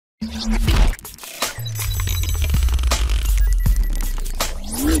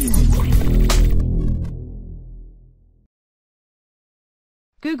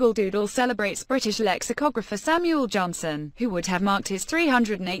Google Doodle celebrates British lexicographer Samuel Johnson, who would have marked his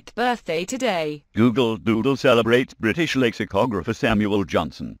 308th birthday today. Google Doodle celebrates British lexicographer Samuel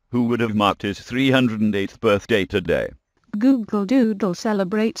Johnson, who would have marked his 308th birthday today. Google Doodle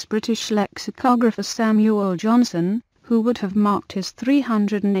celebrates British lexicographer Samuel Johnson, who would have marked his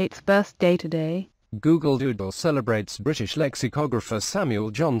 308th birthday today. Google Doodle celebrates British lexicographer Samuel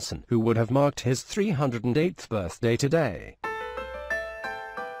Johnson, who would have marked his 308th birthday today.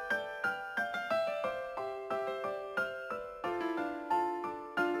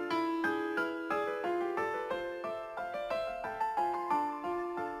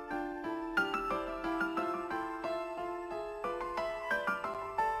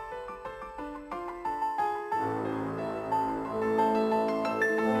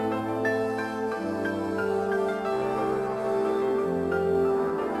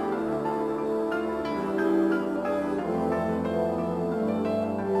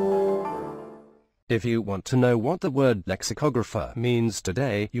 If you want to know what the word lexicographer means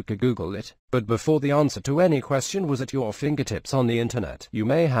today, you could Google it. But before the answer to any question was at your fingertips on the internet, you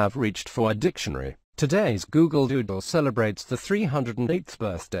may have reached for a dictionary. Today's Google Doodle celebrates the 308th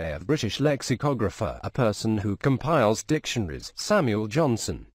birthday of British lexicographer, a person who compiles dictionaries, Samuel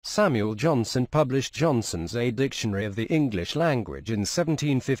Johnson. Samuel Johnson published Johnson's A Dictionary of the English Language in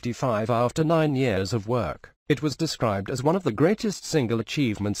 1755 after 9 years of work. It was described as one of the greatest single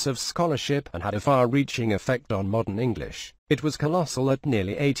achievements of scholarship and had a far-reaching effect on modern English. It was colossal at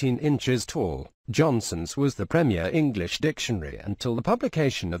nearly 18 inches tall. Johnson's was the premier English dictionary until the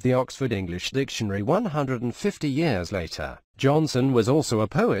publication of the Oxford English Dictionary 150 years later. Johnson was also a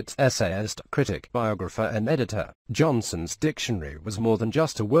poet, essayist, critic, biographer and editor. Johnson's dictionary was more than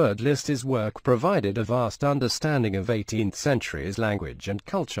just a word list. His work provided a vast understanding of 18th century's language and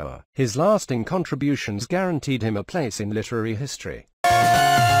culture. His lasting contributions guaranteed him a place in literary history.